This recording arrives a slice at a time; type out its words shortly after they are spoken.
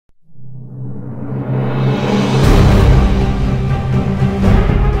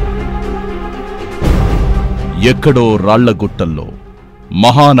ఎక్కడో రాళ్లగుట్టల్లో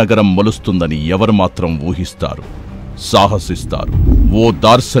మహానగరం మొలుస్తుందని ఎవరు మాత్రం ఊహిస్తారు, సాహసిస్తారు. ఓ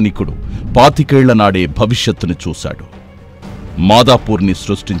దార్శనికుడు 25 ఏళ్ల నాడే భవిష్యత్తుని చూశాడు. మాదాపూర్ని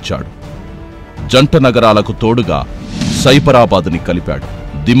సృష్టించాడు. జంట నగరాలకు తోడుగా సైబరాబాదుని కలిపాడు.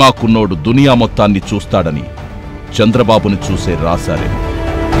 దిమాకున్నోడు దునియా మొత్తాన్ని చూస్తాడని చంద్రబాబుని చూసే రాశారే.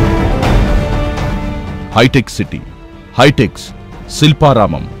 Hitech city, HITEX,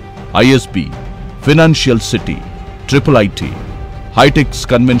 Shilparamam, ISB, financial city, triple IT, HITEX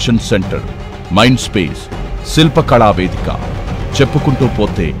convention centre, mind space, శిల్పకళా వేదిక, చెప్పుకుంటూ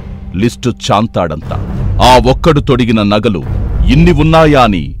పోతే లిస్టు చాంతాడంతా. ఆ ఒక్కడు తొడిగిన నగలు ఇన్ని ఉన్నాయా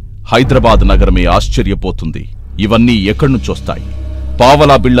అని హైదరాబాద్ నగరమే ఆశ్చర్యపోతుంది. ఇవన్నీ ఎక్కడ్నుంచొస్తాయి?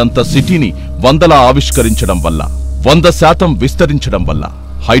 పావలా బిళ్లంత సిటీని 100లా ఆవిష్కరించడం వల్ల, 100% విస్తరించడం వల్ల.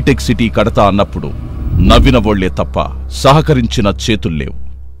 హైటెక్ సిటీ కడతా అన్నప్పుడు నవ్విన వోళ్లే తప్ప సహకరించిన చేతుల్లేవు.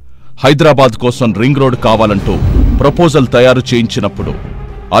 హైదరాబాద్ కోసం రింగ్ రోడ్ కావాలంటూ ప్రపోజల్ తయారు చేయించినప్పుడు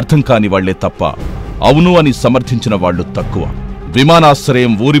అర్థం కాని వాళ్లే తప్ప అవును అని సమర్థించిన వాళ్లు తక్కువ.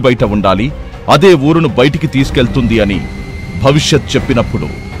 విమానాశ్రయం ఊరి బయట ఉండాలి, అదే ఊరును బయటికి తీసుకెళ్తుంది అని భవిష్యత్ చెప్పినప్పుడు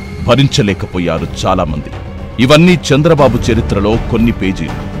భరించలేకపోయారు చాలామంది. ఇవన్నీ చంద్రబాబు చరిత్రలో కొన్ని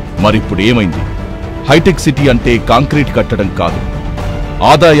పేజీలు. మరిప్పుడు ఏమైంది? హైటెక్ సిటీ అంటే కాంక్రీట్ కట్టడం కాదు,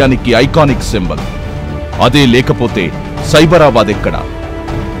 ఆదాయానికి ఐకానిక్ సింబల్. అదే లేకపోతే సైబరాబాద్ ఎక్కడా?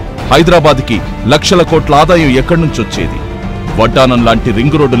 హైదరాబాద్కి లక్షల కోట్ల ఆదాయం ఎక్కడ్నుంచొచ్చేది? వడ్డానం లాంటి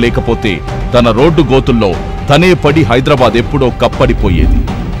రింగ్ రోడ్డు లేకపోతే తన రోడ్డు గోతుల్లో తనే పడి హైదరాబాద్ ఎప్పుడో కప్పడిపోయేది.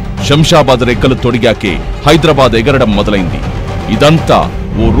 శంషాబాద్ రెక్కలు తొడిగాకే హైదరాబాద్ ఎగరడం మొదలైంది. ఇదంతా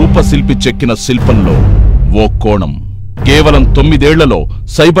ఓ రూపశిల్పి చెక్కిన శిల్పంలో ఓ కోణం. కేవలం 9 ఏళ్లలో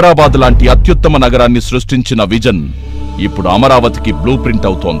సైబరాబాద్ లాంటి అత్యుత్తమ నగరాన్ని సృష్టించిన విజన్ ఇప్పుడు అమరావతికి బ్లూ ప్రింట్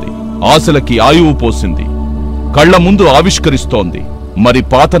అవుతోంది. ఆశలకి ఆయువు పోసింది, కళ్ల ముందు ఆవిష్కరిస్తోంది. మరి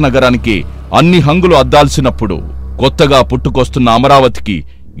పాత నగరానికి అన్ని హంగులు అద్దాల్సినప్పుడు కొత్తగా పుట్టుకొస్తున్న అమరావతికి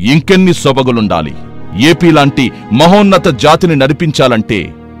ఇంకెన్ని సొబగులుండాలి? ఏపీ లాంటి మహోన్నత జాతిని నడిపించాలంటే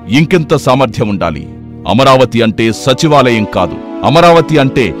ఇంకెంత సామర్థ్యం ఉండాలి? అమరావతి అంటే సచివాలయం కాదు, అమరావతి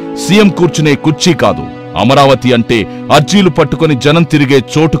అంటే సీఎం కూర్చునే కుర్చీ కాదు, అమరావతి అంటే అర్జీలు పట్టుకొని జనం తిరిగే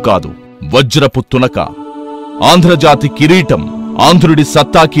చోటు కాదు, వజ్రపు తునక, ఆంధ్రజాతి కిరీటం, ఆంధ్రుడి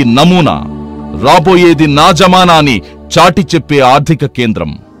సత్తాకి నమూనా, రాబోయేది నా జమానా అని చాటి చెప్పే ఆర్థిక కేంద్రం.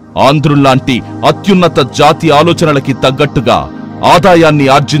 ఆంధ్రుల్లాంటి అత్యున్నత జాతి ఆలోచనలకి తగ్గట్టుగా ఆదాయాన్ని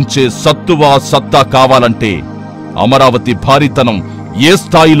ఆర్జించే సత్తువా సత్తా కావాలంటే అమరావతి భారీతనం ఏ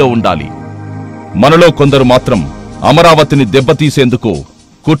స్థాయిలో ఉండాలి? మనలో కొందరు మాత్రం అమరావతిని దెబ్బతీసేందుకు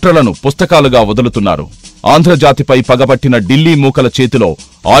కుట్రలను పుస్తకాలుగా వదులుతున్నారు. ఆంధ్రజాతిపై పగబట్టిన ఢిల్లీ మూకల చేతిలో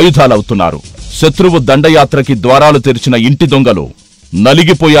ఆయుధాలవుతున్నారు. శత్రువు దండయాత్రకి ద్వారాలు తెరిచిన ఇంటి దొంగలు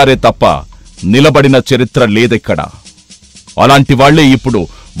నలిగిపోయారే తప్ప నిలబడిన చరిత్ర లేదెక్కడా. అలాంటి వాళ్లే ఇప్పుడు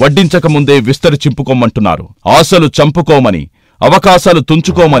వడ్డించకముందే విస్తరి చింపుకోమంటున్నారు. ఆశలు చంపుకోమని, అవకాశాలు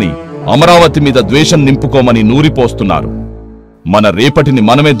తుంచుకోమని, అమరావతి మీద ద్వేషం నింపుకోమని నూరిపోస్తున్నారు. మన రేపటిని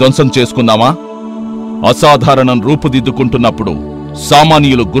మనమే ధ్వంసం చేసుకుందామా? అసాధారణం రూపుదిద్దుకుంటున్నప్పుడు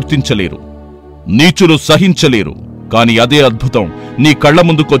సామాన్యులు గుర్తించలేరు, నీచులు సహించలేరు. కాని అదే అద్భుతం నీ కళ్ల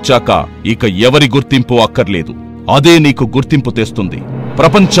ముందుకొచ్చాక ఇక ఎవరి గుర్తింపు అక్కర్లేదు. అదే నీకు గుర్తింపు తెస్తుంది,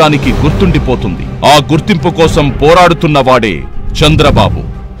 ప్రపంచానికి గుర్తుండిపోతుంది. ఆ గుర్తింపు కోసం పోరాడుతున్నవాడే చంద్రబాబు.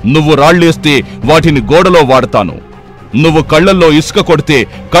 నువ్వు రాళ్లేస్తే వాటిని గోడలో వాడతాను, నువ్వు కళ్లల్లో ఇసుక కొడితే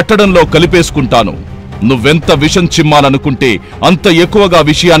కట్టడంలో కలిపేసుకుంటాను, నువ్వెంత విషం చిమ్మాలనుకుంటే అంత ఎక్కువగా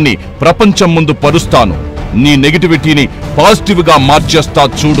విషయాన్ని ప్రపంచం ముందు పరుస్తాను, నీ నెగిటివిటీని పాజిటివ్గా మార్చేస్తా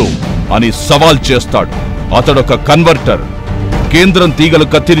చూడు అని సవాల్ చేస్తాడు. అతడొక కన్వర్టర్, కేంద్రం తీగలు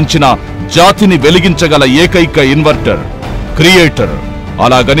కత్తిరించిన జాతిని వెలిగించగల ఏకైక ఇన్వర్టర్, క్రియేటర్.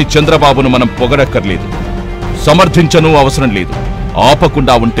 అలాగని చంద్రబాబును మనం పొగడక్కర్లేదు, సమర్థించను అవసరం లేదు,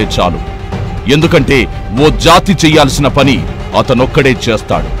 ఆపకుండా ఉంటే చాలు. ఎందుకంటే ఓ జాతి చెయ్యాల్సిన పని అతనొక్కడే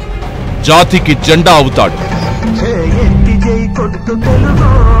చేస్తాడు, జాతికి జెండా అవుతాడు.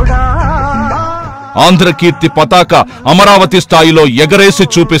 ఆంధ్రకీర్తి పతాక అమరావతి స్థాయిలో ఎగరేసి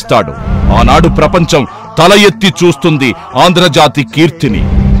చూపిస్తాడు. ఆనాడు ప్రపంచం తల ఎత్తి చూస్తుంది ఆంధ్రజాతి కీర్తిని.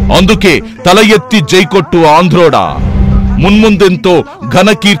 అందుకే తల ఎత్తి జైకొట్టు ఆంధ్రోడా, మున్ముందెంతో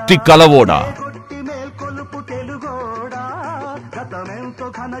ఘనకీర్తి కలవోడా.